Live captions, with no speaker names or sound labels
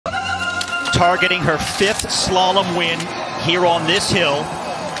targeting her 5th slalom win here on this hill.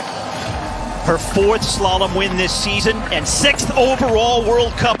 Her 4th slalom win this season and 6th overall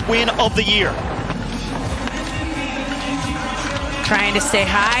World Cup win of the year. Trying to stay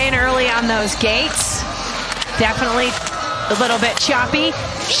high and early on those gates. Definitely a little bit choppy.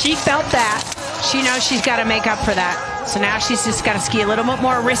 She felt that. She knows she's got to make up for that. So now she's just got to ski a little bit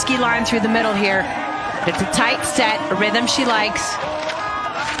more risky line through the middle here. It's a tight set, a rhythm she likes.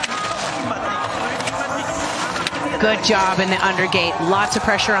 Good job in the undergate. Lots of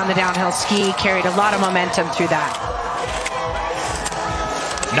pressure on the downhill ski. Carried a lot of momentum through that.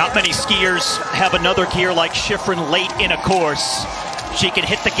 Not many skiers have another gear like Shiffrin late in a course. She can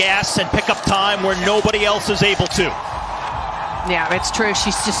hit the gas and pick up time where nobody else is able to. Yeah, it's true.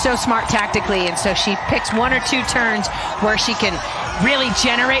 She's just so smart tactically, and so she picks 1 or 2 turns where she can really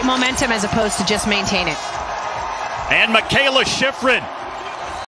generate momentum as opposed to just maintain it. And Mikaela Shiffrin